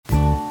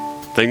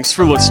Thanks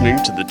for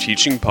listening to the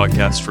teaching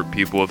podcast for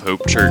People of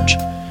Hope Church.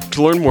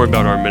 To learn more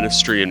about our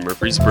ministry in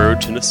Murfreesboro,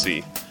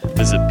 Tennessee,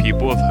 visit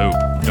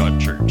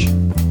peopleofhope.church.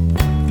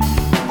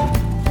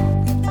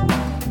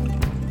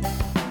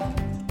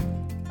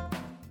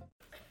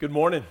 Good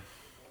morning.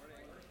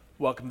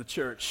 Welcome to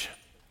church.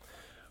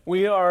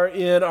 We are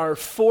in our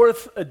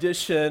fourth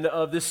edition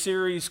of this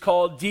series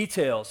called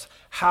Details,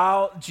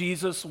 How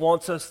Jesus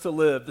Wants Us to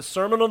Live. The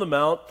Sermon on the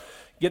Mount.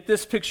 Get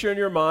this picture in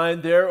your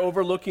mind. There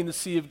overlooking the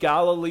Sea of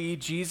Galilee,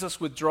 Jesus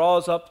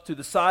withdraws up to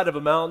the side of a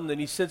mountain and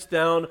he sits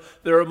down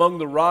there among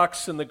the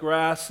rocks and the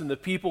grass, and the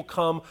people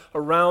come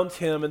around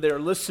him and they're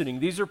listening.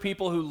 These are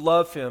people who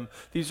love him.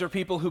 These are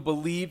people who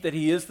believe that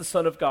he is the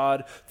Son of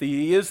God, that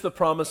he is the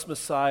promised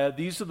Messiah.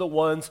 These are the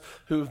ones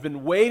who have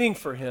been waiting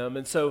for him,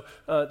 and so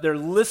they're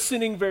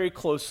listening very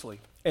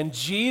closely. And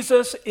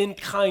Jesus, in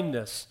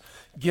kindness,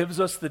 gives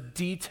us the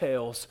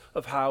details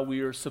of how we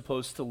are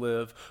supposed to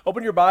live.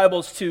 Open your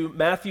Bibles to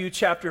Matthew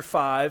chapter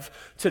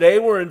 5. Today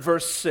we're in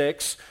verse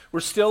 6. We're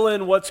still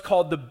in what's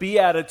called the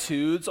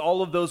Beatitudes,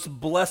 all of those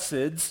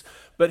blesseds.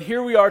 But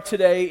here we are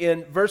today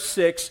in verse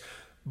 6.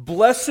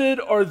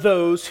 Blessed are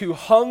those who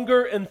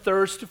hunger and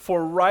thirst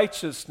for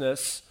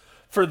righteousness,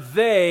 for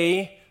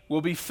they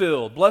will be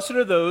filled. Blessed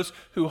are those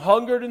who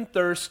hungered and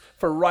thirst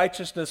for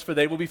righteousness, for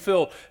they will be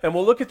filled. And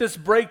we'll look at this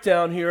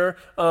breakdown here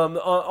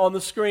on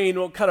the screen.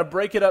 We'll kind of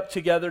break it up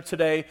together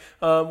today.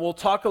 We'll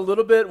talk a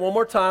little bit, one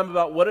more time,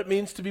 about what it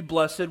means to be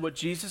blessed, what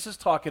Jesus is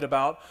talking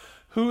about.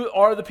 Who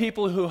are the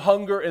people who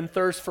hunger and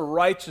thirst for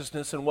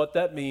righteousness and what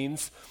that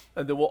means?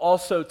 And then we'll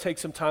also take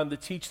some time to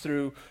teach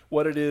through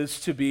what it is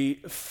to be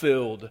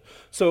filled.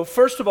 So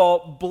first of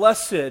all,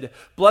 blessed.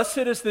 Blessed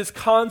is this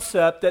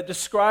concept that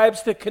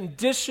describes the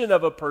condition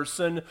of a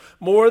person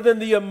more than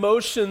the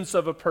emotions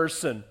of a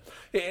person.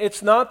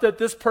 It's not that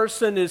this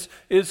person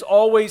is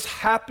always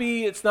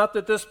happy. It's not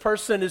that this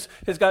person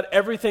has got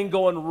everything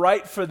going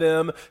right for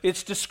them.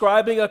 It's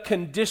describing a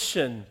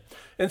condition.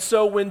 And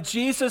so when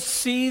Jesus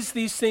sees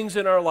these things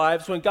in our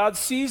lives, when God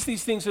sees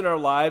these things in our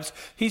lives,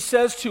 he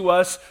says to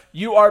us,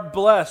 you are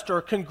blessed,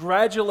 or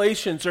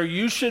congratulations, or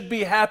you should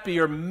be happy,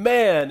 or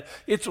man,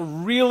 it's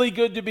really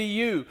good to be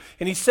you.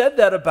 And he said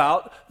that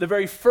about the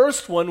very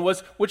first one,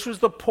 which was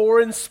the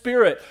poor in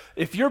spirit.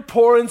 If you're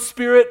poor in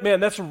spirit, man,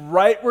 that's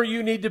right where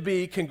you need to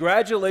be.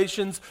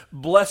 Congratulations,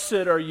 blessed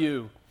are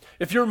you.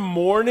 If you're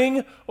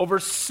mourning over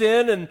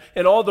sin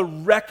and all the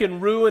wreck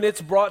and ruin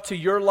it's brought to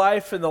your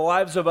life and the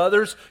lives of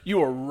others,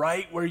 you are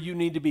right where you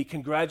need to be.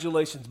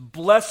 Congratulations.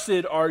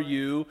 Blessed are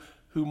you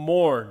who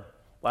mourn.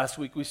 Last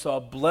week we saw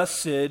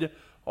blessed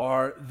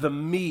are the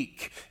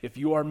meek. If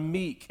you are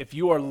meek, if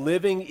you are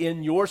living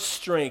in your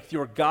strength,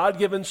 your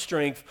God-given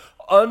strength,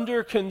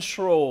 under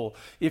control,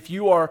 if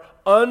you are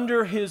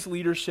under his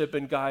leadership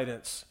and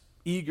guidance,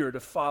 eager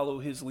to follow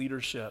his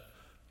leadership,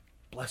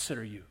 blessed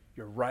are you.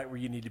 You're right where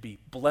you need to be.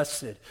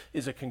 Blessed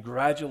is a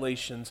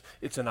congratulations.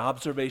 It's an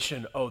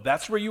observation. Oh,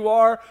 that's where you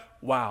are?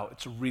 Wow,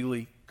 it's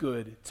really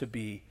good to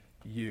be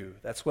you.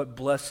 That's what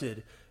blessed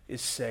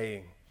is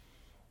saying.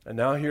 And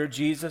now here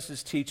Jesus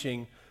is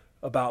teaching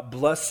about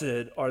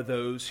blessed are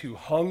those who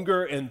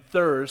hunger and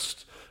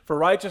thirst for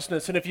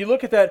righteousness. And if you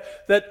look at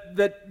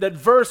that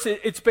verse,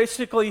 it's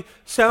basically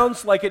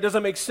sounds like it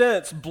doesn't make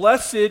sense.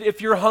 Blessed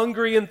if you're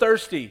hungry and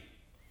thirsty.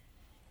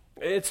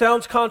 It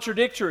sounds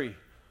contradictory.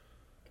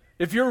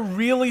 If you're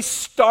really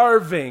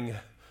starving,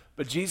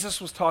 but Jesus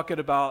was talking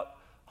about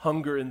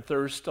hunger and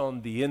thirst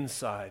on the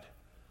inside,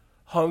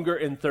 hunger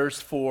and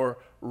thirst for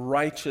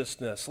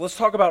righteousness. Let's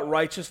talk about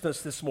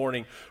righteousness this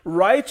morning.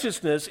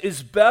 Righteousness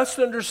is best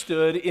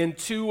understood in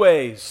two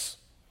ways: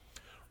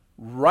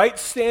 right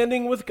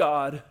standing with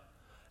God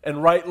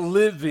and right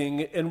living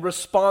in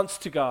response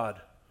to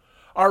God.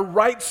 Our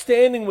right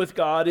standing with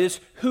God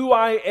is who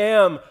I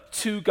am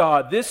to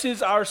God. This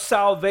is our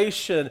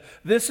salvation.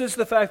 This is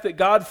the fact that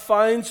God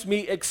finds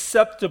me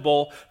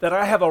acceptable, that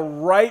I have a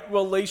right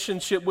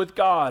relationship with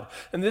God.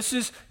 And this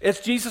is, as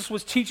Jesus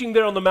was teaching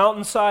there on the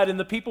mountainside and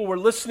the people were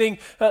listening,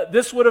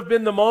 this would have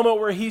been the moment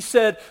where he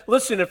said,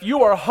 listen, if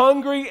you are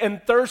hungry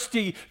and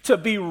thirsty to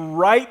be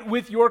right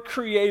with your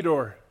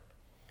Creator,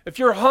 if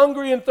you're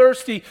hungry and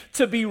thirsty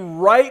to be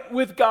right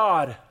with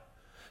God,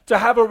 to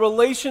have a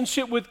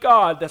relationship with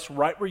God, that's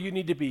right where you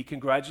need to be.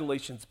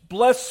 Congratulations.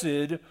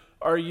 Blessed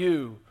are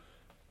you.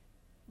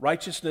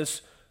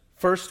 Righteousness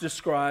first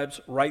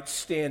describes right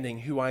standing,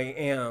 who I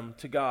am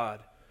to God.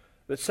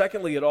 But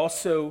secondly, it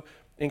also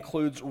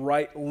includes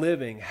right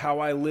living, how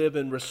I live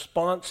in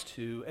response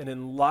to and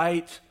in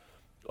light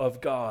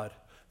of God.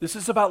 This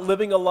is about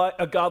living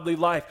a godly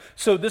life.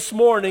 So this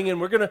morning,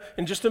 and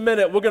in just a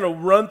minute, we're going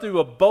to run through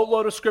a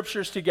boatload of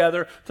scriptures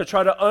together to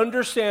try to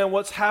understand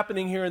what's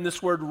happening here in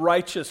this word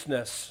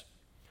righteousness.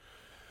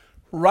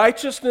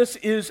 Righteousness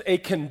is a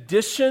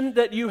condition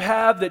that you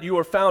have, that you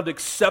are found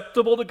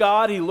acceptable to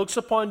God. He looks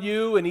upon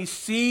you and he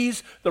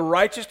sees the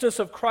righteousness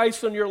of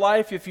Christ on your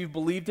life if you've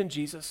believed in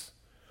Jesus.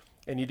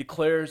 And he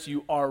declares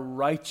you are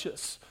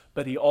righteous,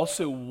 but he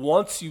also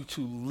wants you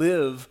to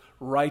live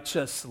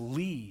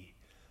righteously.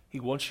 He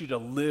wants you to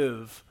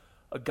live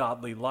a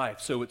godly life.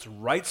 So it's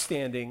right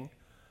standing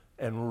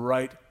and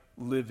right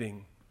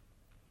living.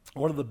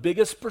 One of the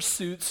biggest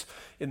pursuits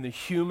in the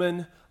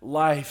human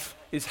life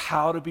is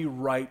how to be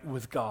right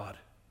with God.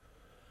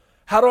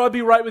 How do I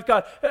be right with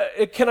God?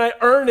 Can I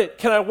earn it?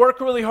 Can I work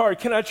really hard?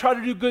 Can I try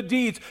to do good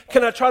deeds?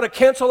 Can I try to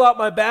cancel out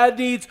my bad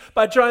deeds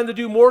by trying to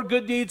do more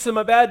good deeds than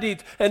my bad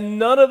deeds? And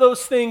none of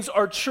those things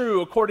are true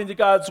according to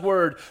God's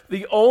word.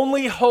 The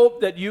only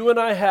hope that you and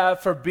I have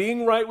for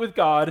being right with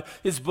God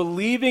is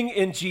believing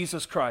in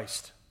Jesus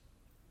Christ.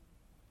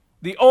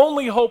 The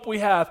only hope we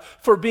have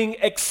for being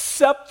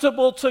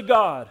acceptable to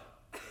God,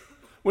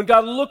 when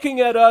God looking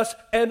at us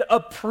and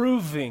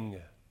approving,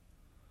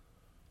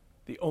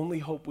 the only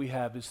hope we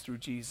have is through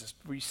Jesus.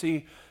 For you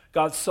see,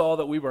 God saw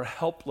that we were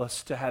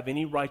helpless to have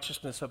any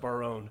righteousness of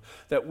our own,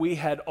 that we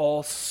had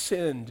all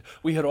sinned,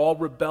 we had all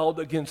rebelled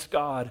against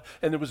God,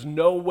 and there was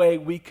no way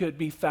we could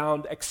be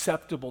found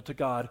acceptable to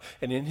God.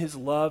 And in his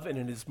love and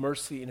in his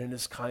mercy and in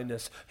his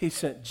kindness, he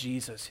sent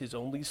Jesus, his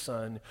only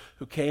son,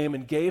 who came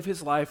and gave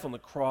his life on the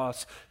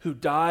cross, who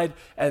died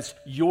as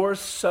your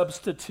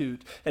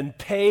substitute and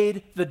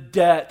paid the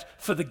debt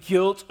for the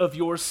guilt of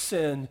your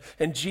sin.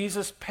 And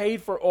Jesus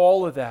paid for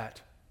all of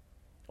that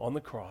on the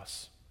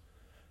cross.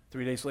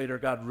 3 days later,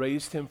 God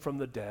raised him from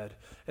the dead,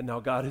 and now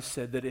God has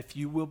said that if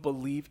you will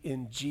believe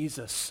in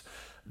Jesus,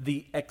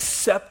 the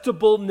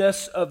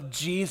acceptableness of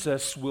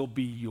Jesus will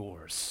be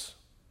yours.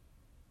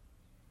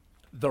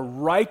 The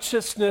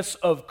righteousness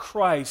of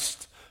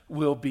Christ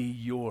will be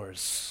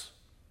yours,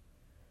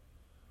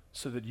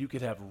 so that you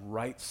could have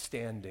right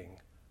standing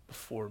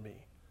before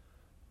me.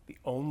 The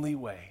only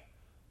way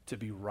to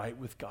be right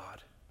with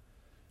God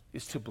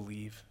is to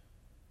believe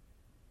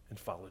and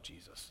follow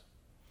Jesus.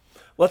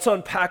 Let's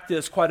unpack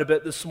this quite a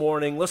bit this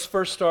morning. Let's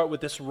first start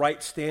with this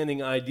right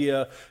standing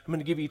idea. I'm going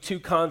to give you two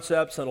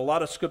concepts and a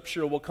lot of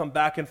scripture. We'll come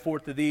back and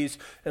forth to these,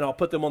 and I'll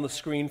put them on the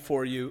screen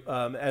for you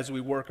as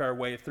we work our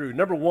way through.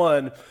 Number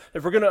one,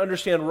 if we're going to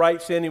understand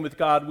right standing with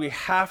God, we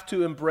have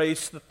to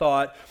embrace the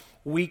thought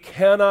we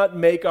cannot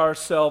make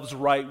ourselves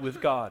right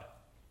with God.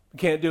 We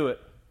can't do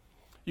it.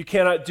 You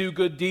cannot do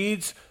good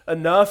deeds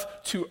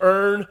enough to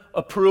earn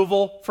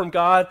approval from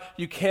God.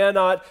 You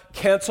cannot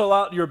cancel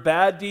out your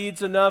bad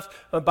deeds enough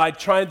by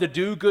trying to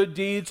do good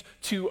deeds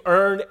to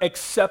earn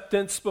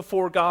acceptance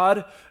before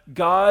God.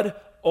 God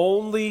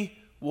only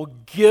will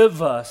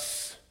give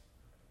us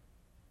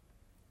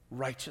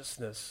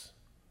righteousness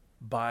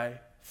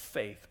by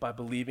faith, by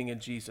believing in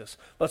Jesus.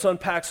 Let's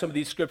unpack some of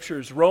these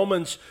scriptures.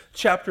 Romans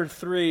chapter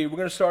 3, we're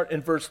going to start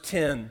in verse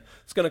 10.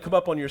 It's going to come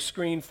up on your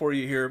screen for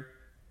you here.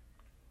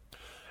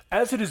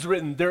 As it is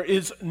written, there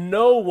is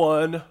no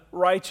one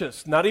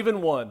righteous, not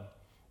even one.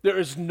 There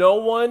is no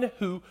one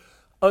who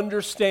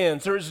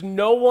understands. There is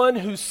no one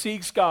who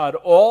seeks God.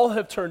 All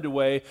have turned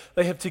away.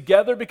 They have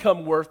together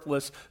become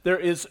worthless. There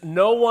is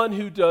no one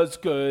who does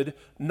good,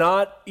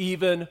 not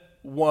even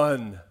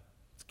one.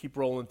 Let's keep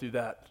rolling through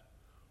that.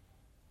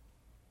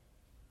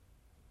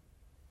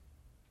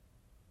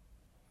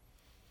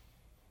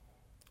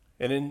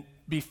 And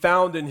be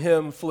found in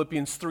him,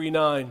 Philippians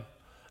 3:9.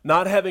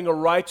 Not having a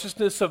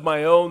righteousness of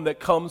my own that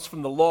comes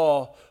from the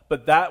law,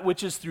 but that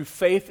which is through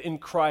faith in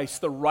Christ,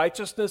 the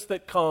righteousness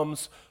that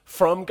comes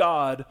from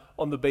God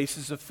on the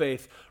basis of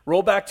faith.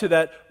 Roll back to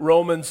that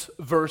Romans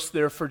verse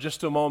there for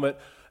just a moment.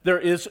 There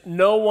is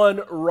no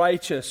one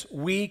righteous.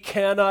 We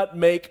cannot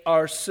make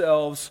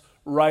ourselves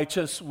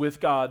righteous with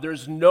God.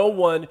 There's no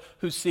one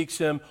who seeks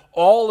him.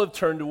 All have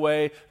turned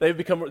away.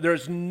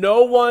 There's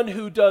no one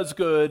who does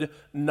good,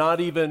 not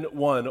even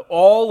one.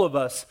 All of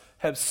us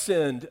have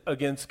sinned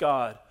against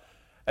God.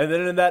 And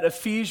then in that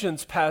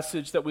Ephesians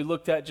passage that we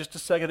looked at just a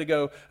second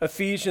ago,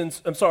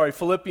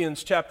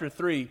 Philippians chapter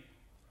 3,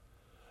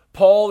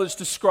 Paul is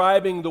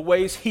describing the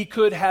ways he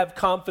could have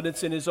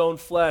confidence in his own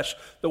flesh,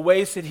 the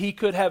ways that he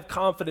could have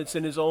confidence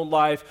in his own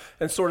life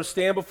and sort of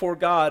stand before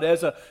God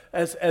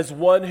as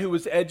one who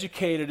was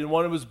educated and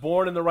one who was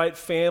born in the right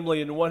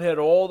family and one who had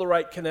all the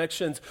right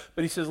connections.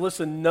 But he says,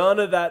 listen, none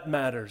of that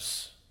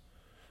matters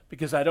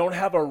because I don't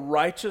have a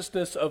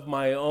righteousness of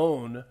my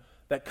own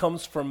that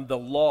comes from the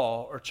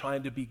law or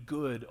trying to be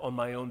good on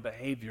my own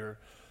behavior,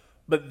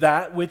 but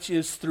that which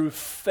is through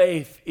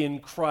faith in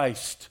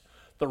Christ,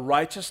 the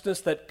righteousness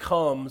that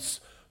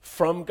comes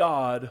from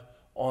God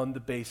on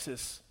the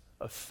basis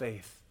of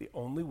faith. The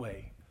only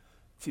way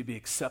to be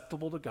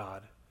acceptable to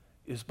God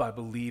is by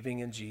believing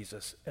in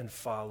Jesus and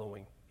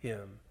following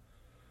him.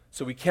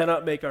 So we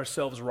cannot make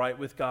ourselves right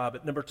with God.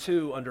 But number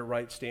two, under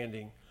right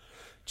standing,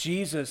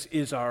 Jesus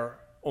is our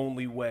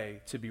only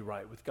way to be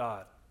right with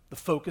God. The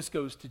focus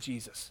goes to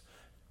Jesus.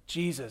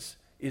 Jesus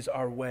is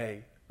our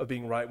way of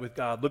being right with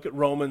God. Look at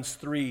Romans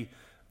 3,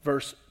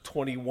 verse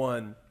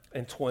 21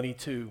 and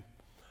 22.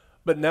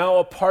 But now,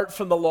 apart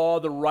from the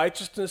law, the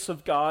righteousness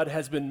of God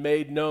has been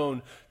made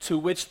known, to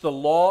which the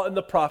law and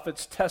the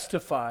prophets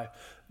testify.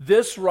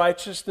 This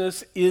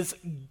righteousness is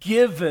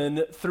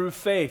given through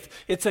faith.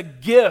 It's a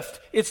gift.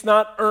 It's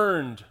not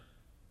earned.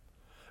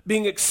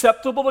 Being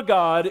acceptable to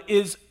God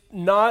is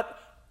not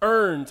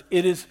earned.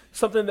 It is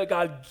something that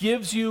God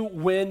gives you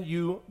when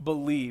you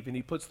believe, and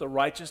he puts the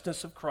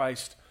righteousness of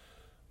Christ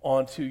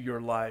onto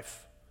your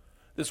life.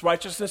 This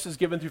righteousness is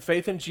given through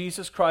faith in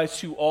Jesus Christ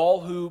to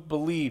all who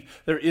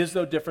believe. There is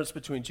no difference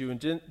between Jew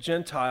and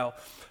Gentile.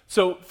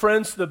 So,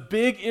 friends, the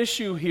big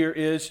issue here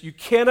is you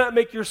cannot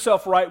make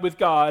yourself right with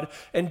God,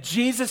 and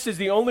Jesus is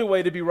the only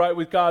way to be right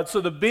with God.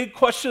 So the big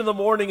question of the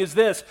morning is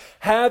this: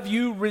 have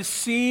you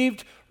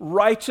received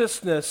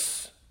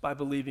righteousness by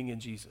believing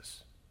in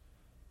Jesus?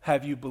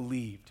 Have you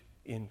believed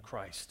in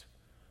Christ?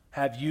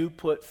 Have you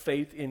put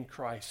faith in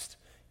Christ?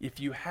 If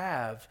you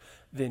have,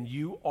 then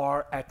you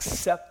are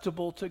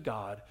acceptable to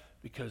God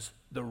because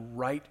the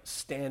right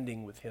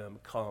standing with him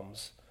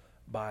comes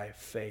by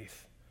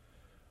faith.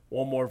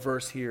 One more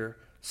verse here,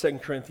 2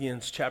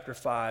 Corinthians chapter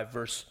 5,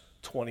 verse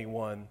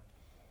 21.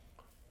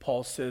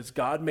 Paul says,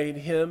 God made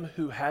him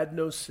who had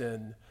no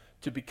sin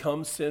to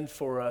become sin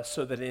for us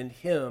so that in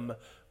him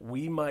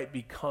we might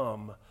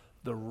become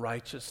the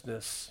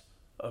righteousness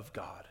of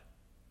God.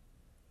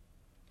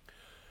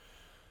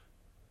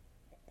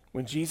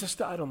 When Jesus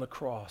died on the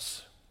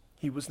cross,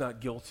 he was not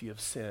guilty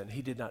of sin.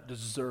 He did not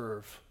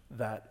deserve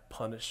that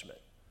punishment.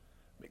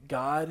 But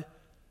God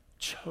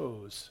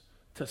chose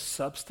to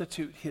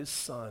substitute his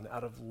son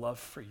out of love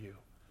for you.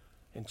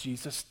 And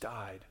Jesus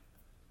died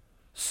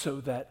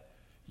so that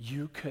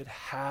you could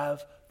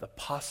have the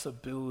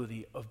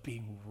possibility of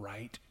being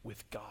right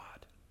with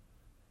God.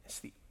 It's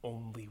the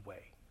only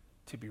way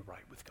to be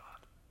right with God.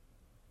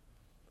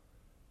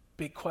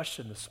 Big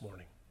question this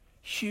morning.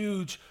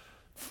 Huge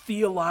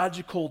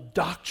theological,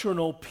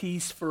 doctrinal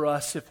piece for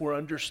us if we're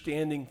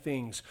understanding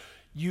things.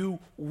 You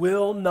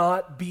will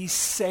not be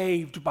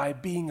saved by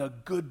being a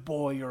good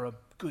boy or a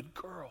good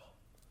girl.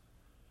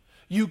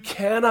 You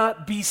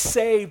cannot be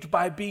saved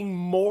by being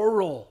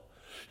moral.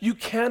 You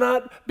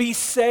cannot be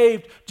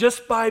saved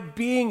just by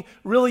being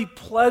really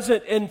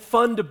pleasant and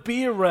fun to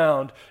be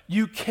around.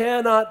 You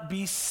cannot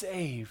be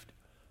saved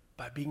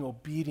by being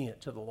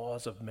obedient to the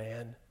laws of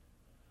man.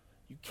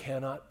 You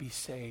cannot be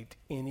saved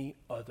any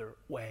other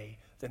way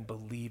than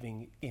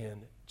believing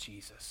in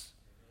Jesus.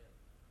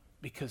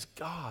 Because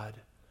God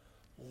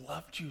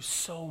loved you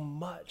so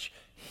much,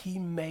 he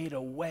made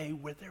a way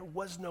where there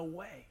was no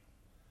way.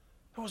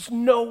 There was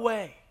no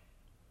way.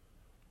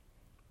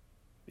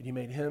 But he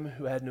made him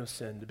who had no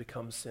sin to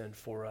become sin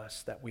for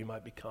us, that we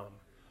might become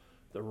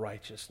the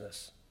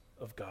righteousness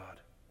of God.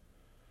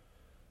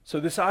 So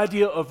this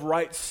idea of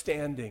right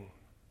standing,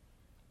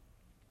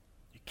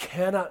 you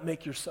cannot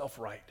make yourself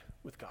right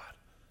with God.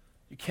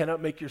 You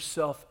cannot make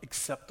yourself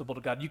acceptable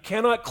to God. You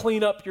cannot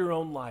clean up your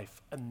own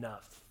life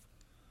enough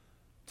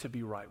to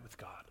be right with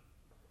God.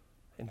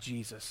 And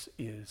Jesus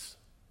is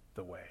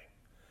the way.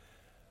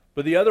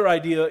 But the other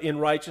idea in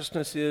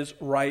righteousness is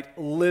right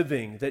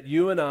living, that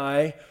you and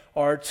I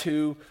are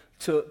to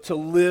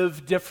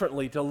live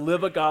differently, to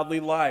live a godly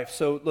life.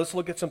 So let's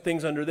look at some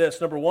things under this.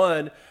 Number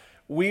one,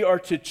 we are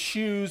to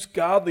choose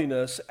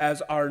godliness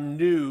as our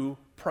new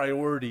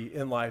priority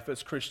in life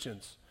as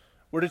Christians.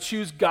 We're to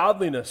choose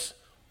godliness.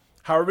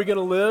 How are we going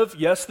to live?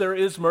 Yes, there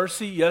is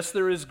mercy. Yes,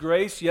 there is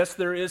grace. Yes,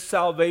 there is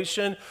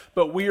salvation.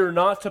 But we are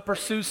not to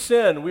pursue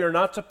sin. We are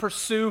not to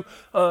pursue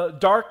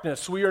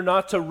darkness. We are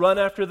not to run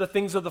after the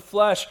things of the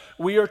flesh.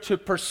 We are to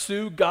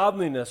pursue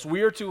godliness.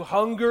 We are to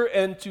hunger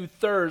and to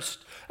thirst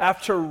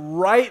after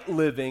right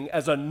living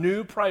as a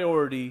new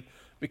priority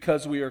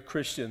because we are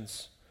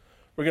Christians.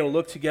 We're going to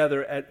look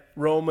together at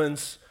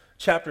Romans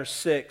chapter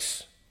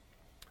 6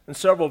 and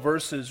several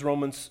verses,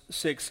 Romans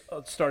 6,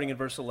 starting in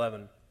verse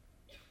 11.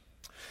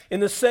 In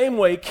the same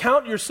way,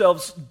 count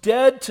yourselves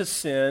dead to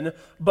sin,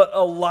 but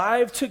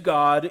alive to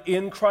God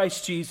in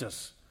Christ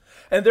Jesus.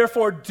 And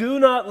therefore, do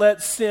not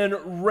let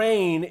sin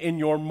reign in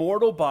your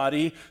mortal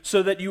body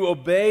so that you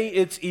obey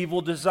its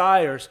evil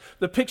desires.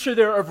 The picture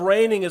there of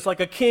reigning is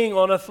like a king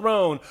on a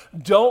throne.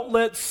 Don't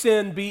let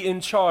sin be in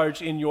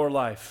charge in your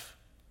life.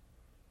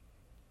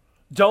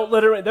 Don't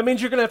let it reign. That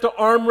means you're going to have to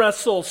arm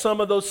wrestle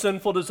some of those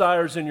sinful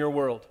desires in your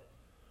world.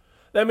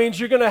 That means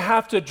you're going to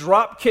have to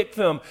drop kick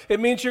them. It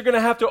means you're going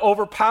to have to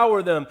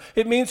overpower them.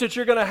 It means that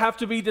you're going to have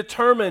to be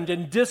determined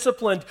and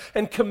disciplined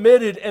and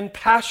committed and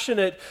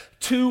passionate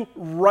to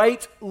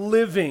right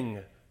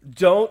living.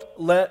 Don't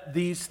let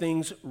these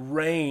things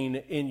reign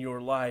in your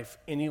life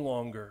any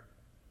longer.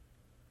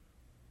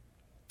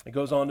 It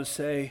goes on to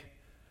say,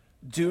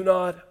 do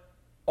not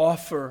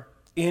offer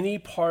any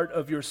part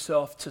of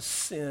yourself to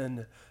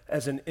sin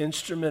as an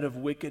instrument of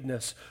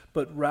wickedness,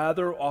 but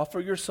rather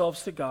offer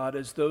yourselves to God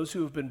as those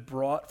who have been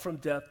brought from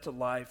death to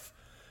life,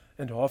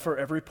 and offer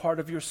every part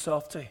of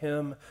yourself to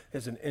him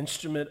as an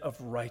instrument of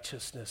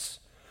righteousness.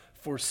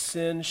 For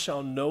sin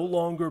shall no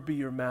longer be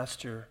your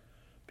master,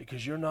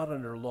 because you're not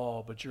under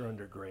law, but you're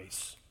under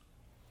grace.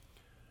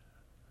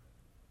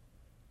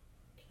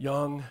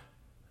 Young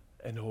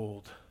and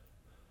old,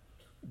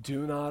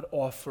 do not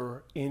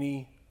offer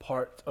any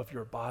part of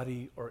your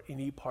body or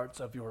any parts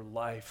of your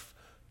life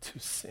to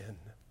sin.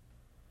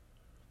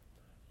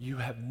 You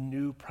have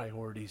new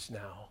priorities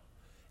now,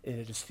 and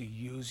it is to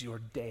use your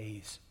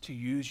days, to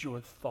use your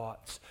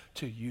thoughts,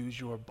 to use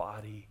your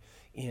body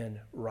in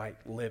right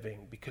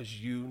living,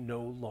 because you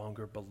no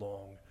longer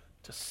belong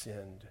to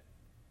sin.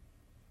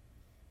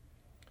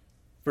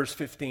 Verse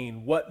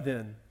 15, what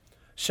then?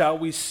 Shall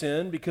we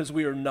sin because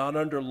we are not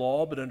under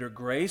law but under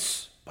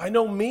grace? By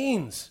no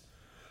means.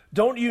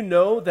 Don't you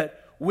know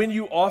that when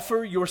you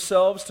offer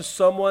yourselves to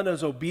someone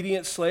as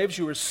obedient slaves,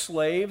 you are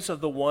slaves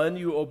of the one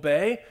you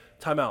obey?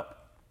 Time out.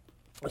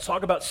 Let's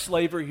talk about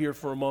slavery here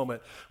for a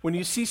moment. When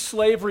you see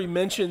slavery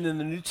mentioned in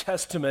the New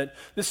Testament,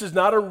 this is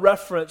not a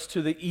reference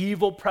to the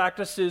evil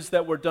practices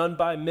that were done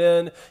by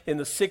men in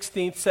the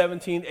 16th,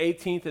 17th,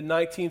 18th, and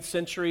 19th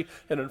century,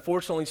 and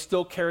unfortunately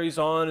still carries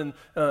on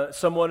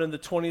somewhat in the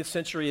 20th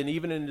century and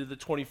even into the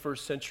 21st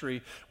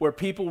century, where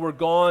people were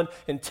gone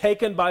and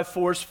taken by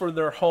force from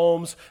their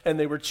homes, and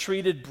they were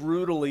treated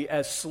brutally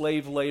as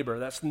slave labor.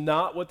 That's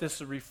not what this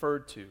is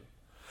referred to.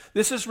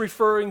 This is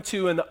referring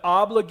to an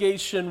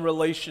obligation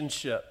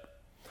relationship.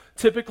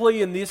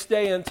 Typically, in this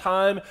day and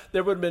time,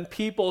 there would have been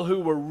people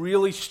who were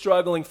really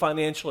struggling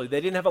financially.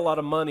 They didn't have a lot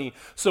of money.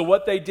 So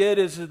what they did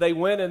is they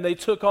went and they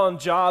took on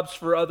jobs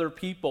for other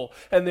people,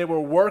 and they were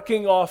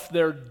working off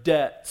their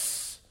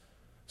debts.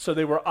 So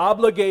they were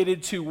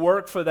obligated to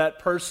work for that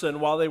person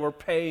while they were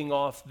paying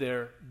off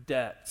their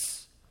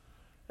debts.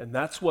 And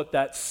that's what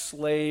that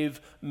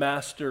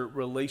slave-master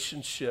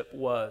relationship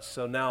was.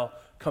 So now,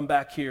 come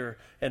back here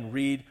and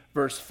read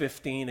verse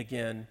 15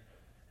 again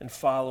and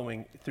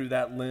following through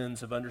that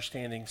lens of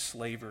understanding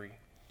slavery.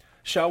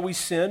 Shall we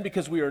sin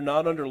because we are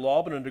not under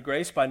law but under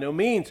grace? By no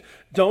means.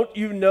 Don't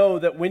you know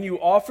that when you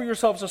offer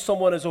yourselves to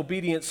someone as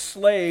obedient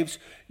slaves,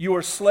 you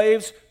are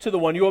slaves to the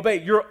one you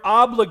obey? You're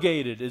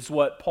obligated, is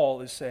what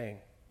Paul is saying.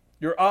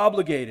 You're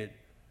obligated,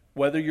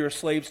 whether you're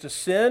slaves to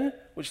sin,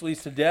 which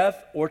leads to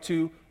death, or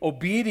to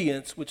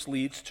obedience, which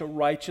leads to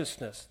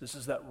righteousness. This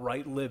is that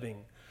right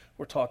living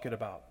we're talking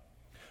about.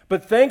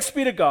 But thanks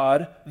be to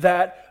God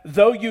that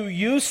though you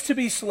used to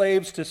be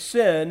slaves to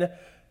sin,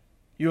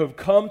 you have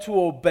come to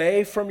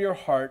obey from your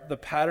heart the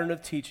pattern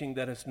of teaching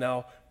that has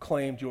now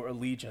claimed your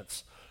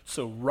allegiance.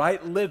 So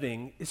right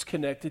living is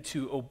connected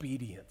to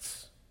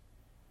obedience.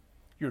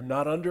 You're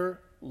not under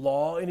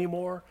law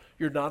anymore.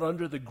 You're not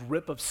under the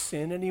grip of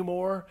sin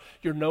anymore.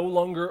 You're no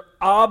longer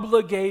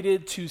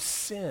obligated to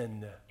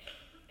sin.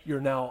 You're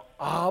now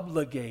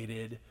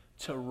obligated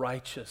to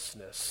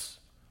righteousness.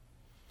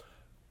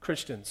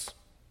 Christians,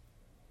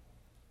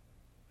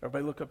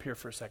 everybody look up here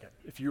for a second.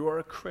 If you are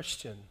a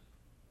Christian,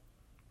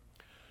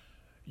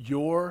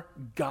 your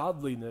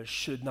godliness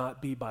should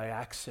not be by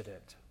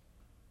accident.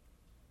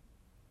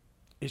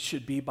 It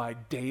should be by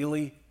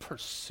daily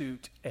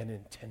pursuit and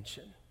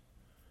intention.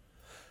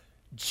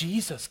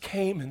 Jesus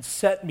came and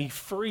set me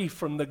free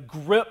from the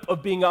grip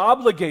of being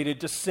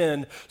obligated to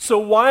sin. So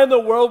why in the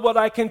world would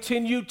I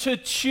continue to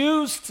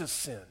choose to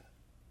sin?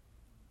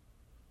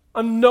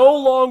 I'm no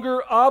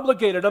longer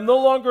obligated. I'm no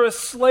longer a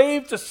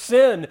slave to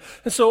sin.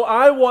 And so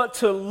I want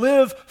to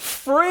live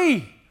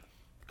free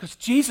because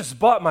Jesus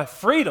bought my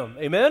freedom.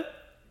 Amen?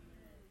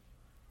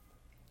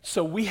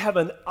 So we have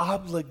an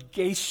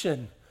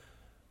obligation.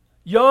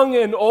 Young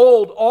and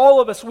old,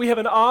 all of us, we have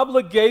an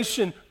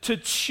obligation to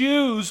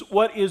choose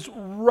what is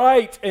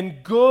right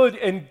and good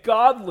and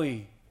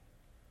godly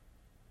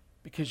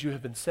because you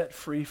have been set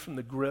free from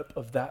the grip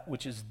of that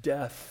which is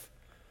death.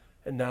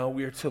 And now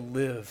we are to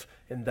live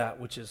in that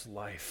which is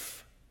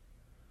life.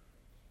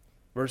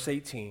 Verse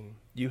 18,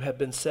 you have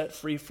been set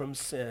free from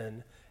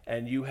sin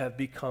and you have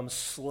become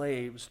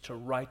slaves to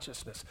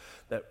righteousness.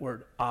 That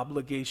word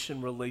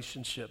obligation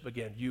relationship,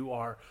 again, you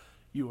are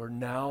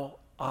now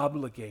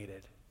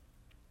obligated.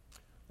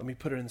 Let me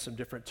put it in some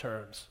different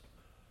terms.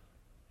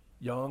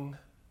 Young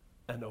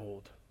and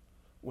old,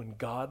 when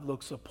God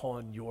looks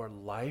upon your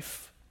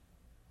life,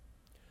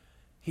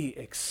 He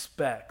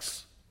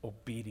expects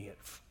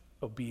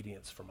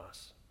obedience from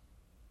us.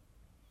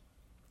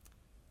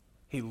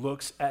 He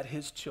looks at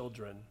His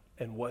children,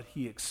 and what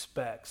He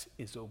expects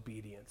is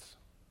obedience.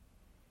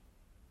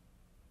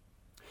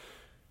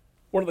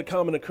 One of the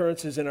common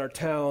occurrences in our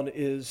town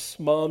is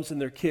moms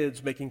and their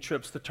kids making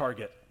trips to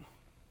Target.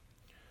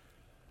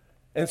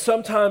 And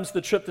sometimes the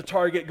trip to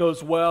Target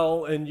goes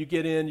well, and you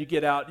get in, you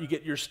get out, you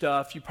get your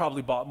stuff. You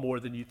probably bought more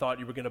than you thought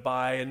you were going to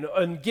buy.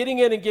 And getting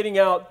in and getting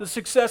out, the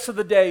success of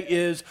the day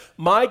is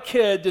my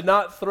kid did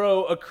not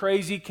throw a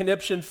crazy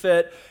conniption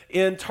fit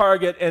in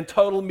Target and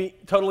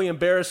totally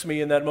embarrass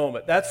me in that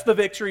moment. That's the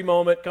victory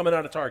moment coming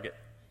out of Target.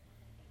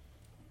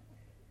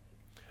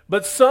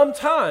 But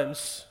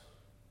sometimes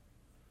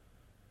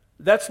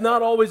that's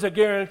not always a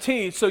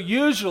guarantee. So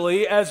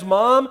usually, as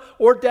mom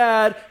or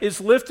dad is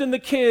lifting the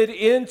kid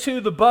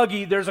into the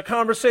buggy, there's a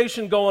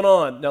conversation going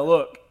on. Now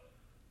look,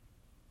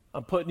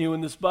 I'm putting you in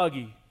this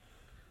buggy,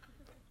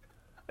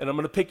 and I'm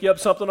going to pick you up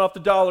something off the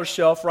dollar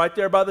shelf right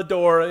there by the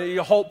door.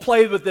 You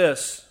play with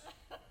this.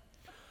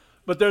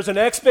 But there's an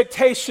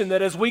expectation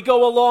that as we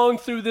go along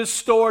through this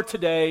store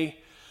today,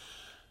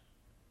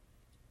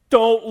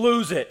 don't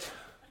lose it.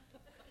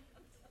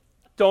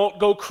 Don't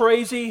go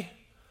crazy.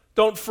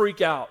 Don't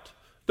freak out.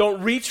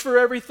 Don't reach for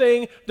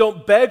everything.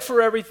 Don't beg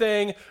for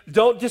everything.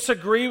 Don't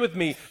disagree with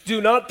me.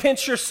 Do not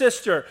pinch your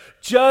sister.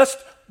 Just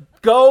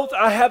go.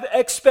 I have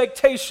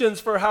expectations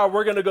for how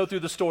we're going to go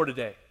through the store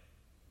today.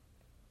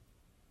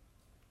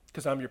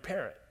 Because I'm your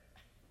parent.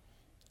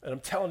 And I'm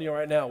telling you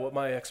right now what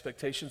my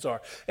expectations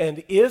are.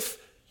 And if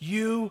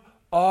you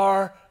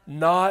are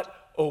not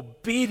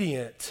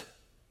obedient,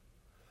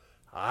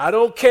 I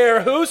don't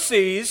care who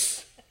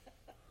sees,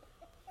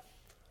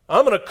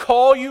 I'm going to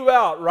call you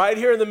out right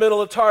here in the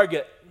middle of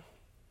Target.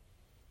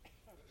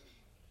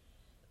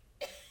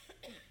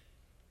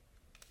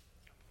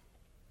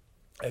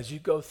 As you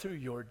go through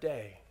your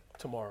day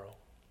tomorrow,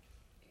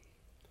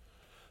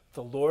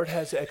 the Lord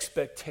has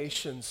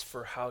expectations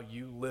for how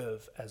you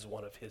live as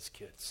one of his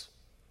kids.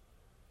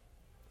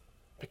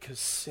 Because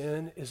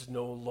sin is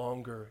no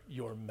longer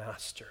your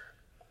master.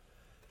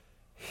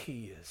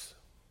 He is.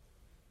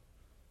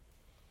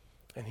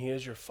 And he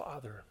is your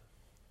father.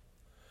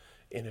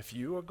 And if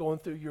you are going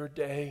through your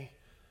day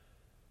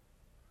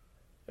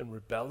and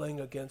rebelling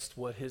against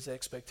what his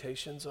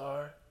expectations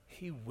are,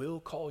 he will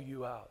call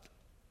you out.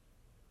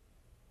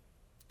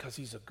 Because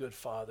he's a good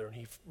father and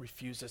he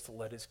refuses to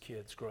let his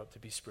kids grow up to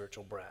be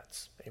spiritual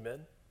brats.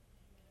 Amen?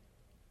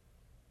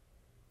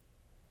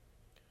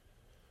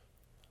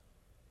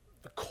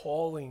 The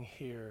calling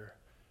here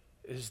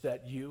is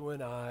that you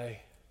and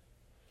I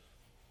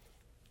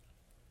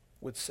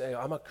would say,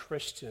 I'm a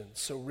Christian,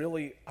 so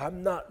really,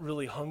 I'm not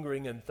really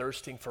hungering and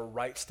thirsting for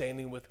right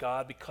standing with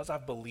God. Because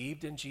I've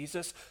believed in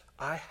Jesus,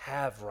 I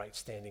have right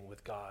standing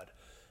with God.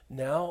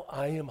 Now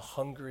I am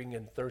hungering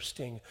and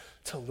thirsting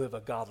to live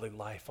a godly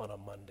life on a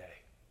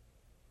Monday.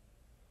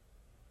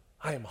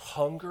 I am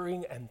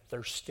hungering and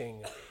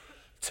thirsting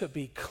to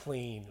be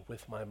clean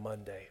with my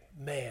Monday.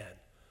 Man,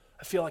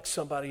 I feel like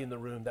somebody in the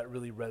room that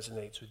really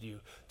resonates with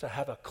you, to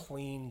have a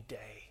clean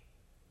day,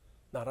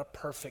 not a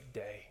perfect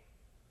day,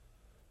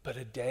 but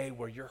a day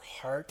where your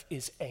heart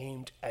is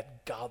aimed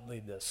at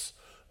godliness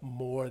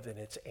more than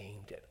it's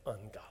aimed at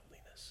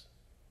ungodliness.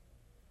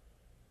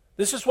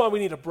 This is why we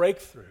need a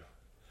breakthrough,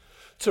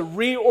 to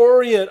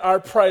reorient our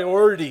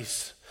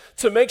priorities,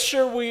 to make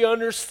sure we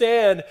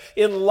understand,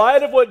 in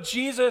light of what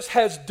Jesus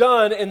has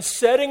done in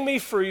setting me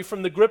free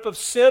from the grip of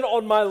sin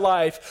on my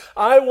life,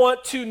 I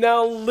want to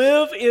now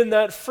live in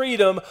that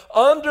freedom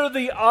under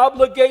the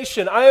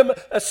obligation. I am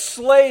a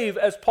slave,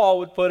 as Paul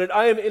would put it.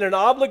 I am in an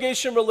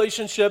obligation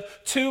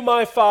relationship to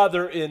my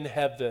Father in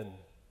heaven.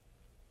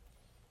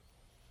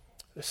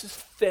 This is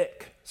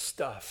thick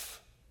stuff.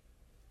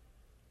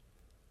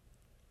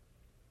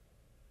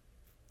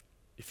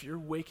 If you're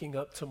waking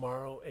up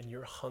tomorrow and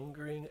you're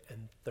hungering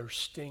and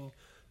thirsting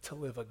to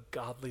live a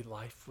godly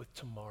life with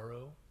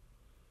tomorrow,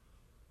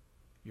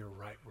 you're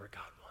right where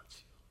God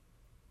wants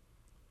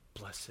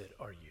you. Blessed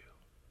are you.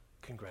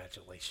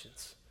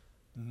 Congratulations.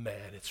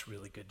 Man, it's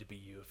really good to be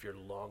you if you're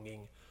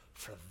longing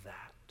for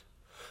that.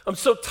 I'm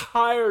so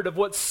tired of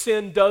what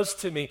sin does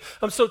to me.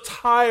 I'm so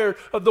tired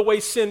of the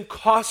way sin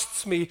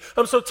costs me.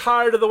 I'm so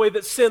tired of the way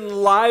that sin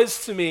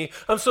lies to me.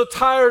 I'm so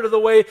tired of the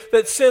way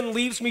that sin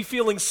leaves me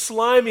feeling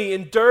slimy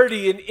and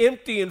dirty and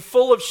empty and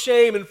full of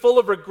shame and full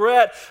of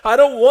regret. I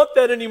don't want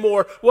that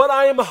anymore. What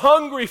I am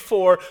hungry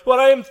for, what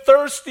I am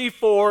thirsty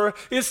for,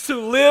 is to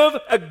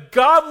live a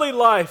godly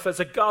life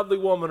as a godly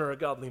woman or a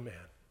godly man.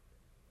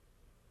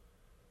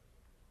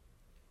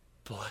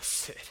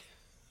 Blessed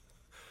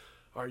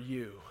are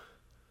you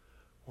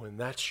when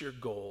that's your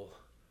goal,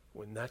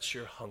 when that's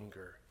your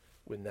hunger,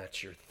 when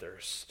that's your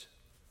thirst.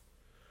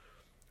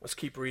 Let's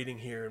keep reading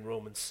here in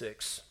Romans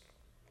 6.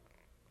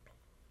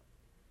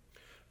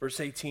 Verse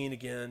 18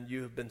 again,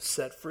 you have been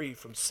set free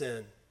from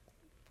sin.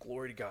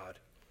 Glory to God.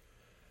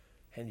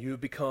 And you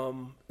have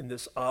become, in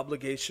this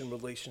obligation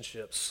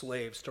relationship,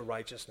 slaves to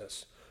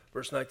righteousness.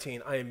 Verse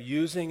 19, I am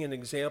using an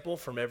example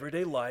from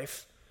everyday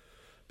life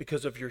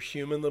because of your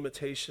human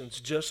limitations.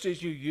 Just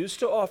as you used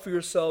to offer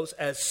yourselves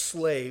as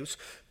slaves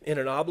in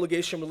an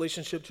obligation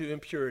relationship to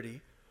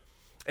impurity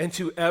and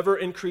to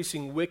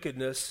ever-increasing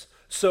wickedness,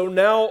 so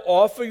now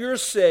offer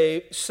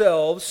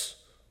yourselves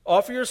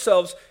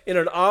in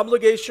an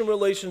obligation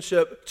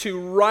relationship to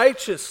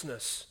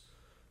righteousness,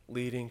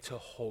 leading to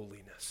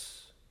holiness.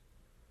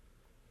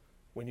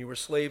 When you were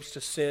slaves to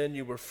sin,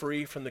 you were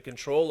free from the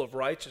control of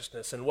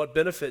righteousness. And what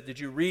benefit did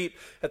you reap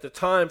at the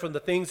time from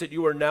the things that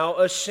you are now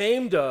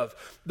ashamed of?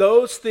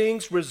 Those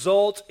things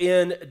result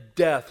in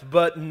death.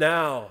 But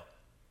now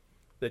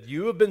that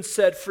you have been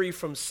set free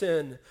from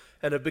sin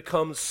and have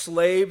become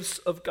slaves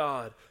of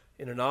God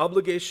in an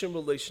obligation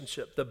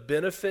relationship, the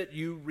benefit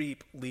you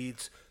reap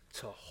leads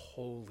to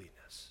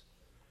holiness.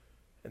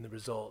 And the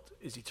result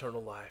is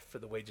eternal life. For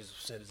the wages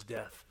of sin is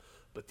death,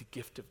 but the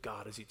gift of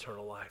God is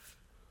eternal life.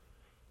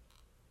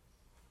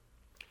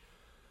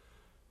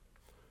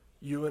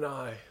 You and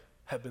I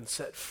have been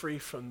set free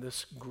from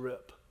this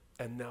grip,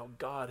 and now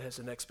God has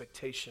an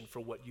expectation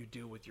for what you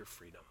do with your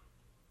freedom.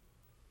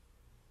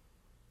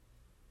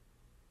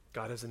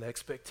 God has an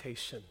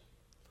expectation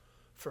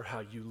for how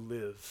you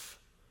live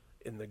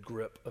in the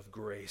grip of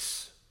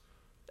grace,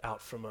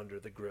 out from under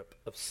the grip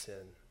of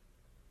sin.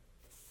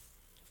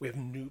 We have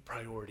new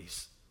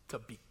priorities to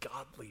be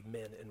godly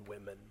men and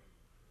women.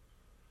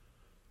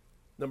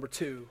 Number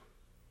 2,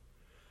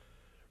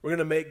 we're going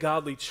to make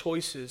godly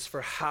choices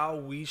for how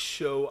we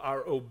show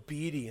our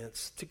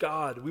obedience to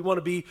God. We want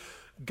to be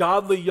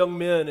godly young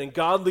men and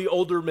godly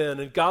older men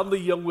and godly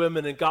young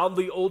women and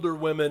godly older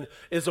women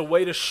is a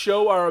way to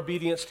show our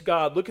obedience to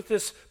God. Look at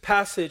this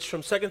passage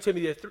from 2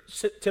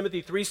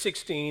 Timothy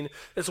 3:16.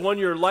 It's one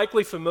you're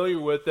likely familiar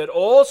with, that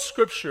all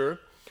Scripture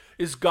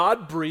is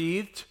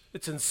God-breathed,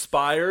 it's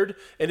inspired,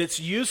 and it's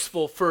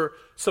useful for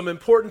some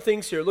important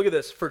things here. Look at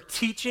this. For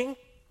teaching,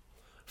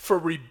 for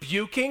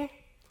rebuking.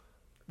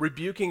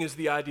 Rebuking is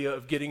the idea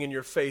of getting in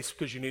your face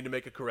because you need to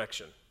make a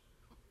correction.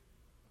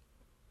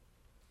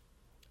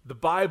 The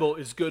Bible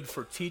is good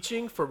for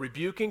teaching, for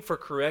rebuking, for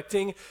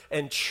correcting,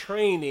 and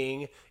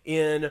training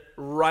in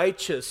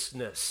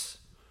righteousness.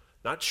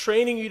 Not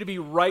training you to be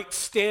right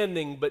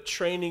standing, but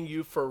training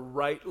you for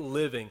right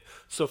living.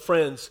 So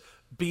friends,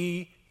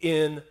 be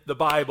in the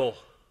Bible.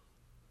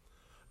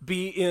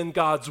 Be in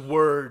God's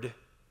Word,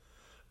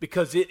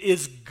 because it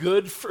is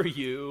good for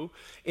you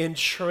in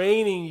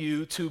training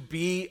you to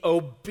be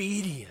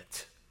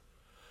obedient.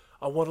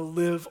 I want to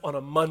live on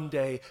a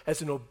Monday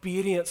as an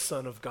obedient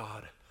son of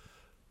God.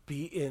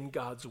 Be in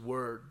God's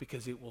Word,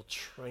 because it will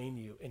train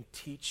you and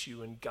teach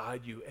you and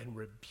guide you and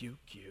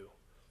rebuke you.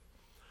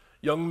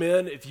 Young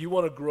men, if you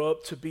want to grow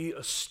up to be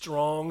a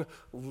strong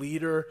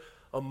leader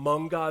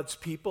among God's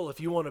people, if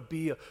you want to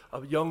be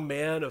a young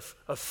man of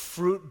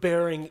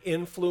fruit-bearing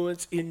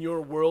influence in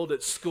your world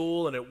at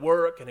school and at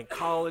work and in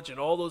college and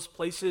all those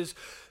places,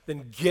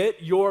 then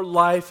get your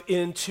life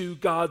into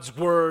God's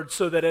Word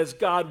so that as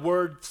God's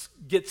Word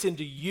gets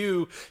into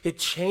you, it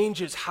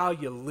changes how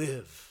you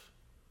live.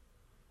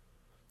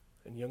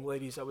 And young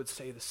ladies, I would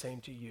say the same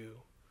to you.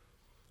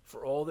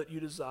 For all that you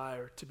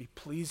desire to be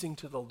pleasing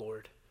to the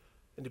Lord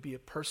and to be a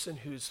person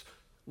who's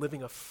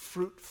living a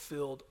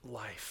fruit-filled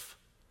life,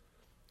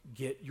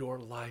 get your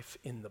life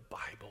in the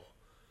Bible.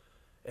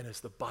 And as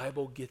the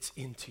Bible gets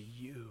into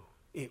you,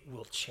 it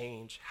will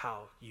change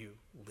how you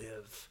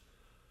live,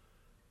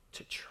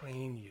 to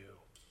train you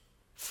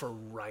for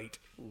right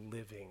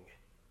living.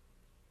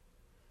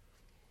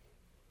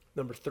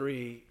 Number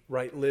 3,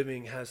 right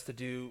living has to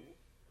do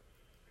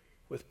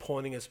with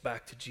pointing us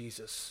back to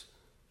Jesus.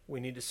 We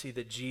need to see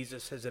that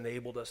Jesus has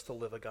enabled us to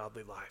live a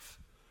godly life.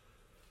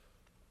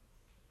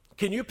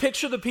 Can you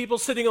picture the people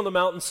sitting on the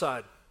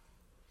mountainside?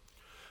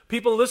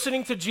 People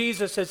listening to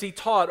Jesus as he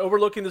taught,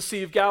 overlooking the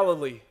Sea of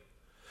Galilee.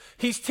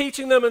 He's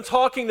teaching them and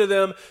talking to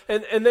them,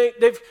 and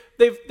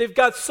they've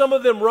got some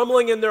of them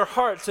rumbling in their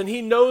hearts, and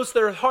he knows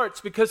their hearts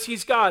because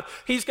he's God.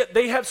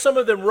 They have some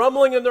of them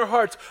rumbling in their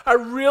hearts. I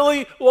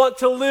really want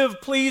to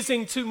live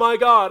pleasing to my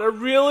God. I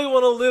really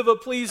want to live a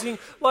pleasing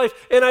life,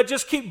 and I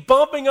just keep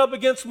bumping up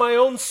against my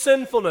own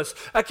sinfulness.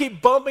 I keep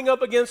bumping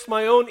up against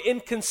my own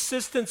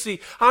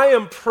inconsistency. I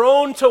am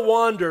prone to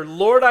wander.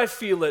 Lord, I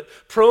feel it.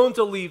 Prone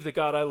to leave the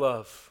God I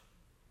love.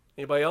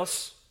 Anybody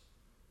else?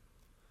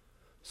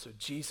 So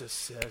Jesus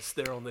says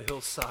there on the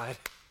hillside,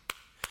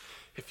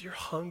 if you're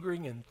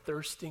hungering and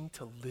thirsting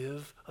to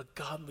live a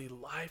godly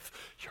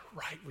life, you're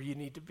right where you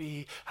need to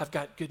be. I've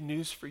got good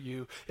news for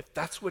you. If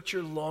that's what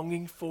you're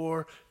longing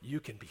for,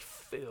 you can be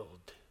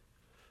filled.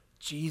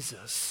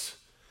 Jesus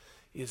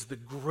is the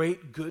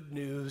great good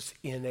news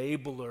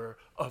enabler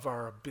of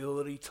our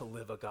ability to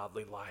live a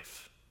godly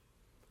life.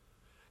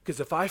 Because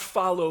if I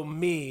follow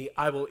me,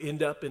 I will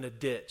end up in a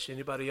ditch.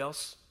 Anybody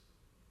else?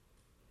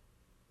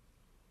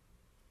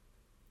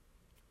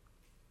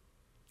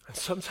 And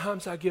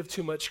sometimes I give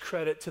too much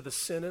credit to the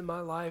sin in my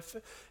life,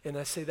 and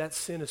I say that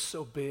sin is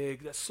so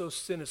big,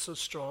 sin is so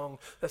strong,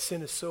 that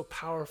sin is so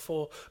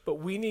powerful. But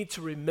we need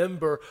to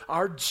remember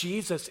our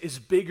Jesus is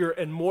bigger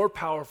and more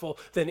powerful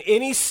than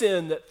any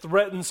sin that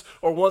threatens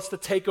or wants to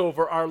take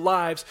over our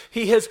lives.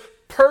 He has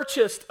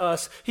purchased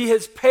us, he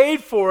has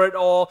paid for it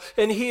all,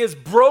 and he has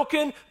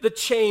broken the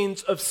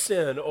chains of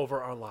sin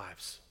over our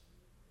lives.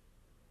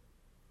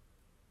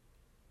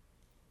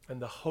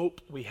 And the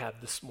hope we have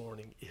this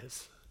morning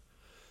is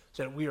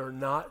that we are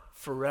not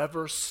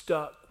forever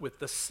stuck with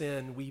the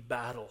sin we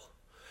battle.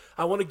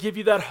 I want to give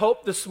you that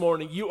hope this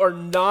morning. You are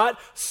not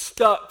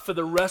stuck for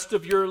the rest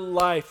of your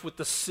life with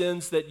the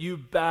sins that you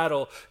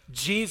battle.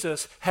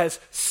 Jesus has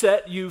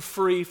set you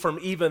free from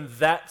even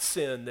that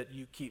sin that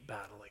you keep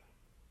battling.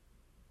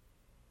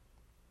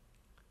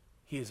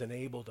 He has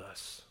enabled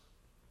us.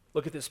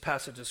 Look at this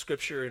passage of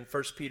Scripture in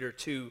 1 Peter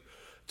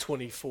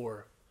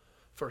 2:24.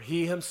 For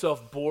he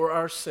himself bore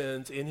our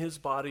sins in his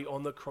body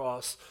on the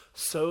cross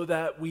so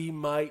that we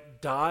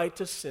might die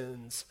to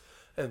sins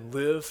and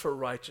live for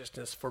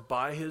righteousness. For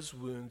by his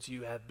wounds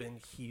you have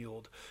been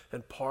healed.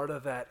 And part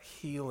of that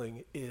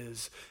healing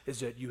is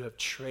that you have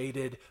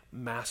traded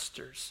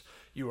masters.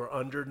 You are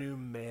under new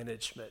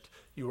management.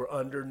 You are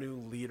under new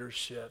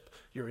leadership.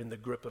 You're in the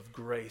grip of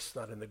grace,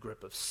 not in the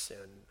grip of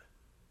sin.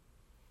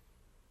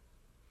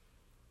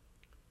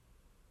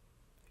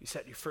 He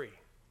set you free.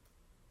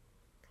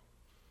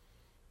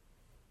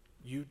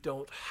 You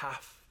don't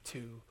have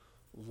to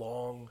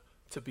long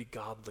to be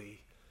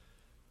godly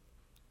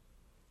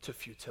to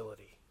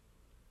futility.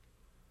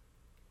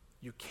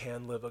 You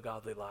can live a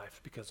godly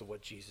life because of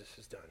what Jesus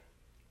has done.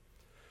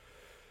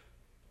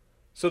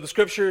 So the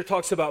scripture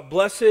talks about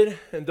blessed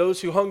and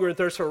those who hunger and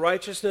thirst for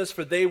righteousness,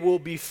 for they will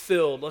be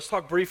filled. Let's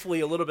talk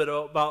briefly a little bit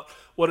about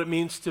what it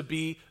means to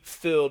be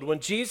filled. When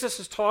Jesus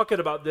is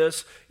talking about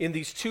this in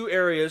these two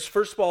areas,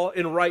 first of all,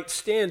 in right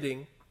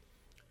standing,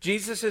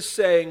 Jesus is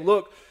saying,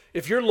 look,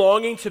 if you're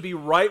longing to be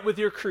right with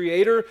your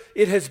Creator,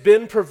 it has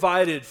been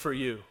provided for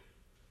you.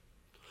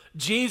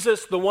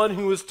 Jesus, the one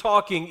who is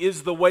talking,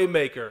 is the way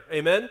maker.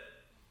 Amen?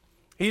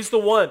 He's the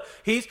one.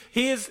 He's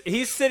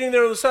sitting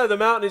there on the side of the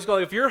mountain. He's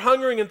going, if you're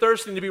hungering and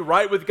thirsting to be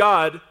right with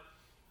God,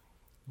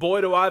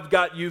 boy, do I've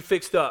got you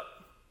fixed up.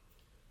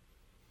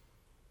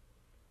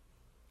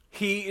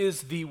 He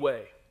is the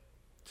way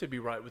to be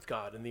right with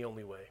God and the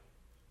only way.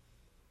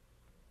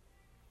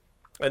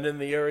 And in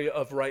the area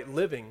of right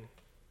living,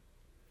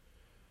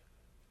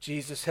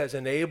 Jesus has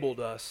enabled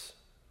us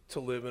to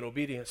live in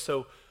obedience.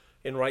 So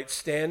in right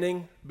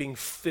standing, being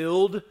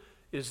filled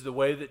is the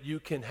way that you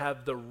can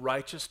have the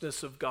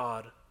righteousness of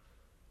God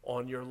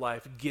on your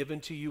life given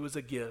to you as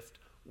a gift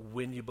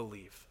when you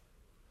believe.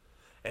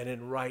 And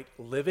in right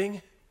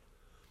living,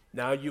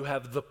 now you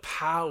have the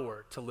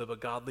power to live a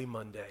godly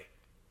Monday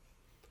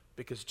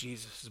because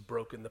Jesus has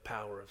broken the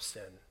power of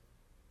sin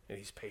and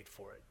he's paid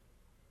for it.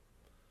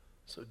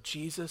 So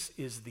Jesus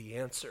is the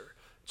answer.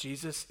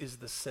 Jesus is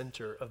the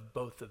center of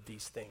both of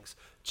these things.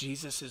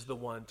 Jesus is the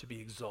one to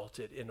be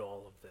exalted in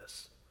all of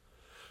this.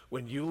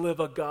 When you live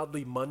a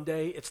godly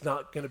Monday, it's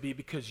not going to be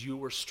because you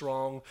were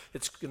strong.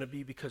 It's going to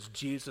be because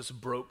Jesus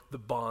broke the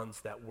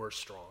bonds that were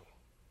strong.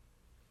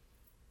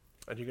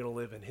 And you're going to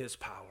live in his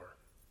power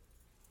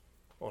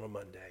on a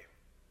Monday.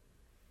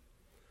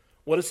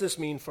 What does this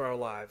mean for our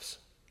lives?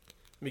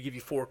 Let me give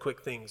you 4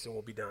 quick things and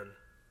we'll be done.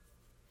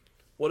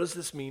 What does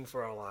this mean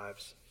for our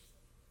lives?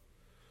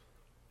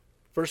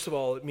 First of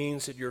all, it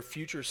means that your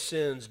future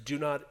sins do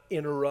not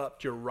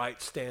interrupt your right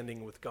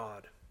standing with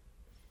God.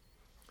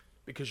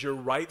 Because your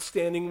right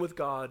standing with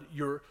God,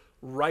 your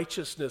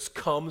righteousness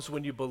comes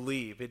when you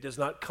believe. It does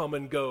not come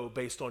and go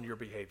based on your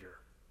behavior.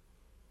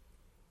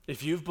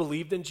 If you've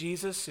believed in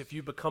Jesus, if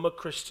you become a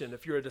Christian,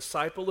 if you're a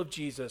disciple of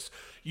Jesus,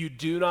 you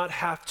do not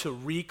have to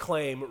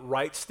reclaim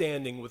right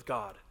standing with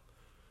God.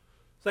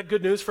 Is that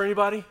good news for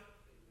anybody?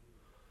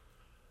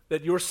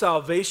 That your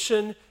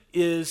salvation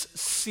is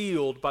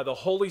sealed by the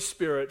Holy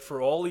Spirit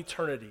for all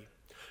eternity.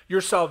 Your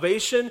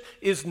salvation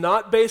is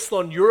not based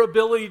on your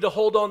ability to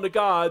hold on to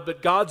God,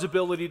 but God's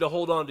ability to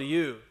hold on to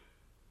you.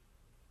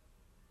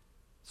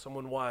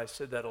 Someone wise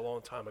said that a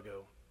long time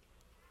ago.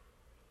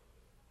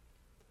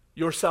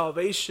 Your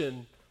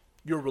salvation,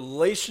 your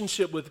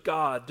relationship with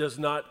God does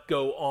not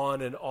go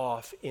on and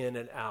off, in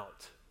and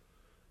out.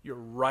 Your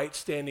right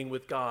standing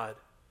with God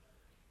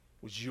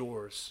was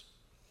yours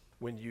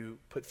when you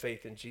put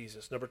faith in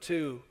Jesus. Number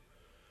 2,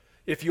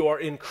 if you are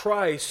in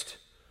Christ,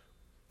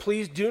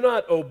 please do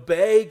not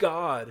obey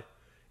God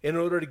in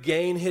order to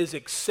gain his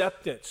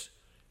acceptance.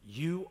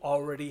 You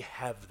already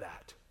have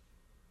that.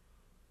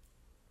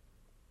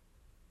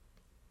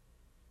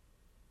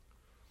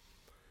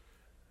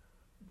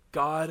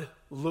 God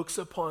looks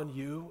upon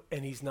you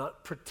and he's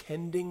not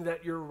pretending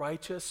that you're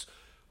righteous.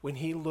 When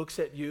he looks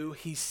at you,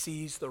 he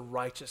sees the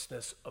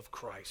righteousness of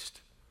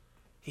Christ.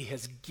 He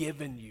has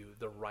given you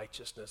the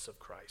righteousness of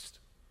Christ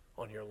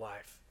on your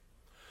life.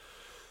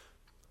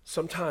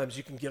 Sometimes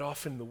you can get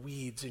off in the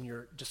weeds in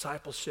your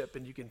discipleship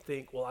and you can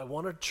think, well, I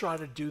want to try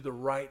to do the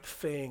right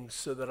thing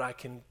so that I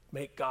can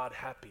make God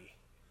happy,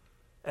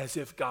 as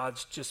if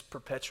God's just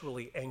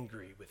perpetually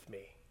angry with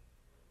me.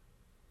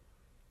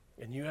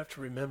 And you have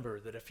to remember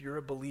that if you're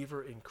a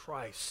believer in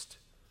Christ,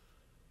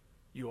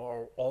 you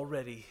are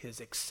already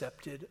his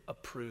accepted,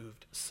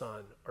 approved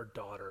son or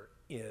daughter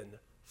in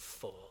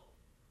full.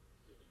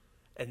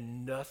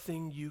 And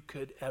nothing you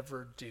could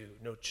ever do,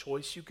 no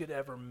choice you could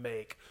ever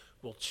make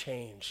will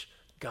change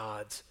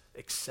God's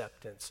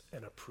acceptance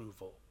and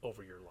approval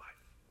over your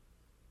life.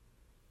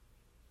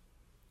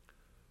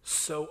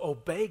 So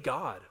obey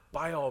God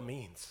by all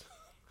means.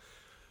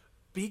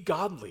 Be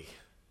godly.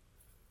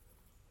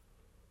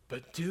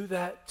 But do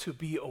that to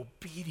be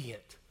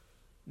obedient,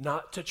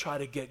 not to try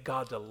to get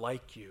God to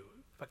like you.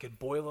 If I could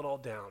boil it all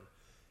down,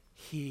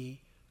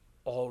 he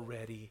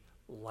already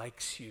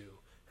likes you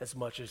as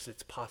much as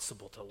it's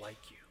possible to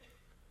like you.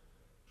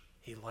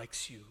 He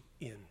likes you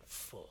in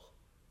full.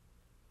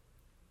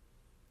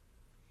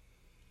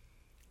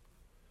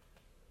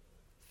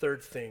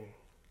 Third thing,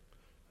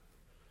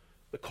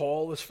 the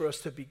call is for us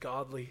to be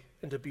godly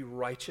and to be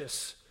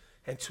righteous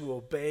and to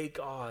obey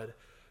God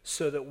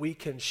so that we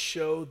can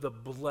show the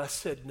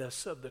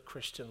blessedness of the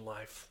Christian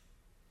life.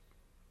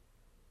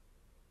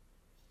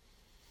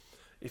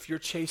 If you're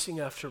chasing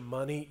after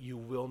money, you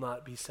will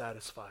not be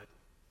satisfied.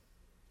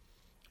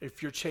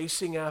 If you're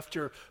chasing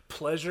after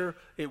pleasure,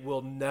 it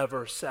will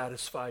never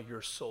satisfy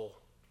your soul.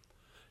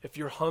 If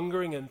you're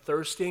hungering and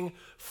thirsting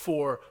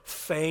for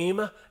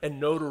fame and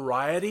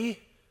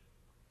notoriety,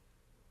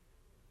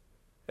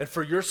 and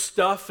for your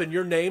stuff and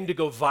your name to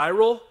go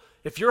viral,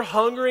 If you're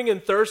hungering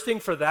and thirsting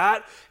for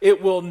that,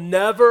 it will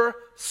never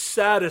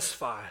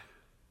satisfy.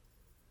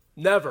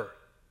 Never.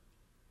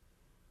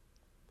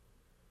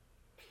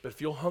 But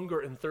if you'll hunger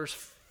and thirst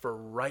for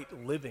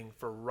right living,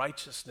 for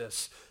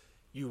righteousness,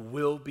 you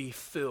will be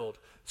filled.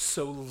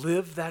 So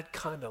live that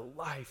kind of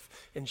life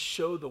and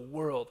show the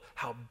world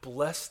how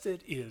blessed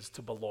it is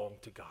to belong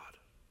to God.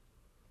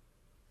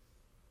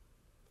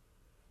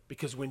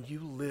 Because when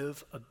you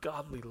live a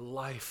godly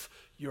life,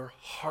 your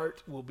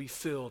heart will be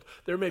filled.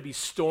 There may be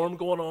storm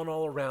going on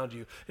all around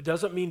you. It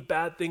doesn't mean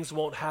bad things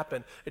won't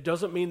happen. It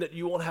doesn't mean that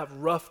you won't have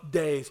rough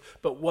days.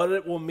 But what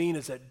it will mean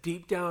is that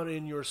deep down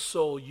in your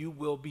soul, you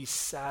will be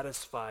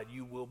satisfied.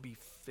 You will be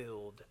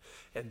filled.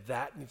 And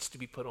that needs to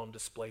be put on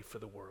display for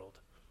the world.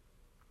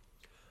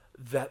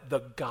 That the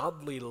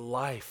godly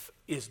life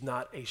is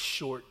not a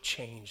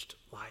short-changed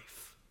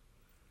life.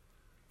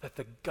 That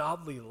the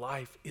godly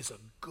life is a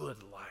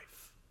good life.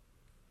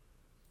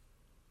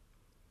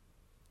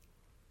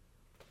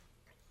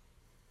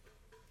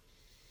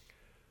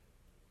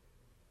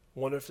 I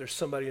wonder if there's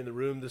somebody in the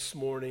room this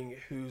morning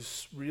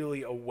who's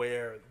really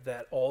aware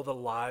that all the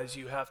lies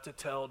you have to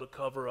tell to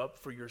cover up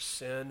for your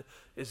sin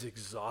is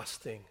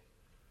exhausting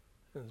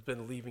and has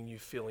been leaving you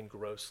feeling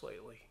gross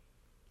lately.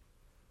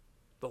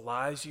 The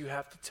lies you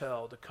have to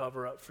tell to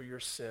cover up for your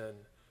sin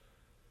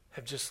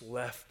have just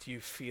left you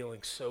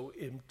feeling so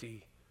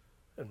empty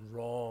and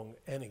wrong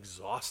and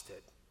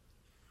exhausted.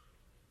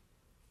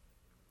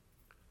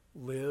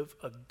 Live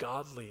a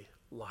godly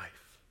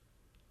life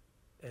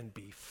and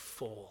be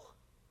full.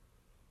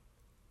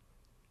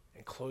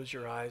 And close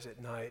your eyes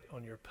at night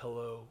on your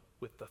pillow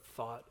with the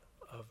thought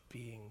of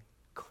being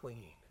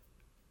clean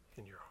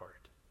in your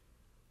heart.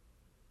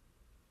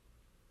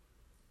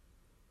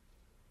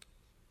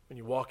 When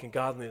you walk in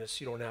godliness,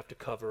 you don't have to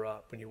cover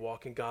up. When you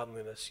walk in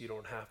godliness, you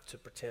don't have to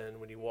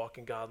pretend. When you walk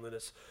in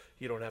godliness,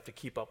 you don't have to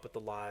keep up with the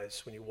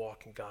lies. When you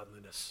walk in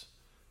godliness,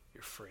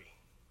 you're free.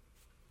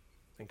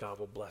 And God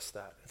will bless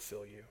that and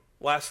fill you.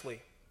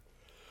 Lastly,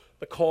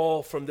 the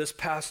call from this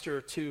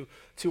pastor to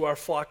our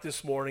flock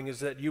this morning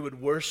is that you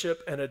would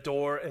worship and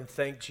adore and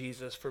thank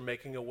Jesus for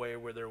making a way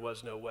where there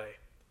was no way.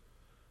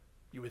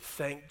 You would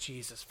thank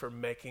Jesus for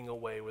making a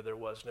way where there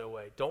was no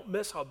way. Don't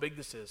miss how big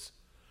this is.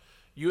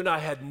 You and I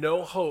had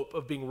no hope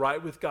of being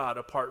right with God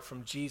apart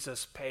from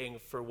Jesus paying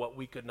for what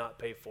we could not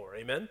pay for.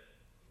 Amen?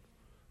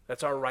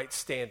 That's our right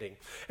standing.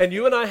 And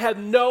you and I had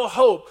no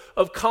hope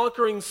of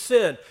conquering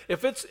sin.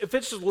 If it's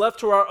just left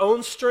to our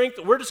own strength,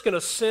 we're just going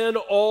to sin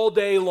all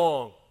day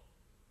long.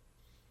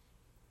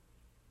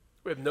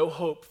 We have no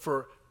hope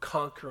for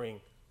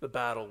conquering the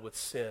battle with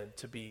sin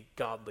to be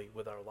godly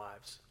with our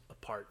lives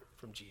apart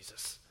from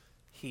Jesus.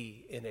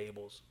 He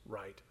enables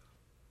right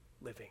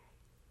living.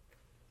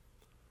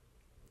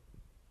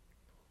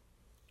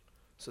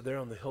 So there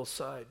on the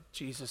hillside,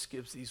 Jesus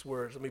gives these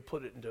words. Let me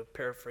put it into a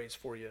paraphrase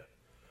for you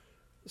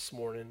this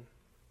morning.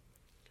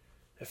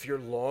 If you're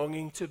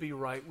longing to be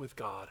right with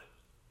God,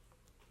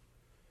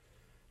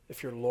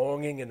 if you're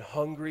longing and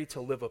hungry to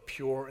live a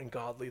pure and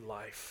godly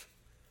life,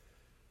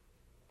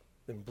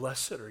 then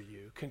blessed are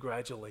you.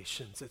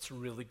 Congratulations. It's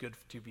really good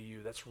to be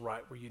you. That's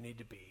right where you need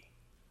to be.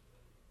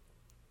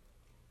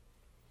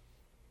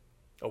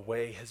 A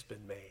way has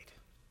been made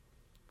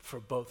for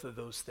both of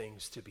those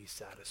things to be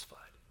satisfied.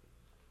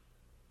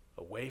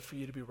 A way for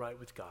you to be right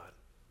with God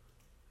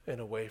and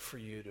a way for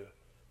you to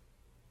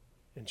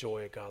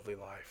enjoy a godly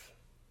life.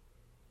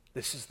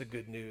 This is the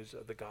good news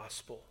of the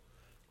gospel.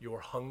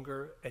 Your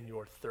hunger and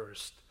your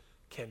thirst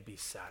can be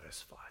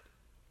satisfied.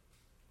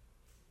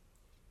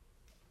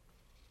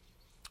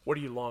 What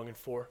are you longing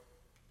for?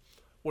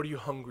 What are you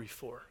hungry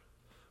for?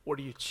 What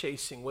are you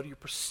chasing? What are you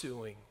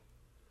pursuing?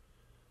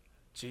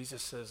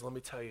 Jesus says, let me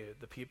tell you,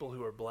 the people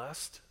who are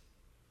blessed,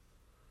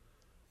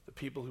 the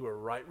people who are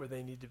right where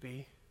they need to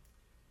be,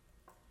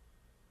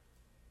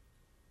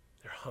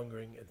 they're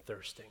hungering and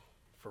thirsting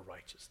for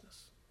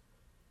righteousness.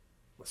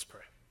 Let's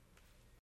pray.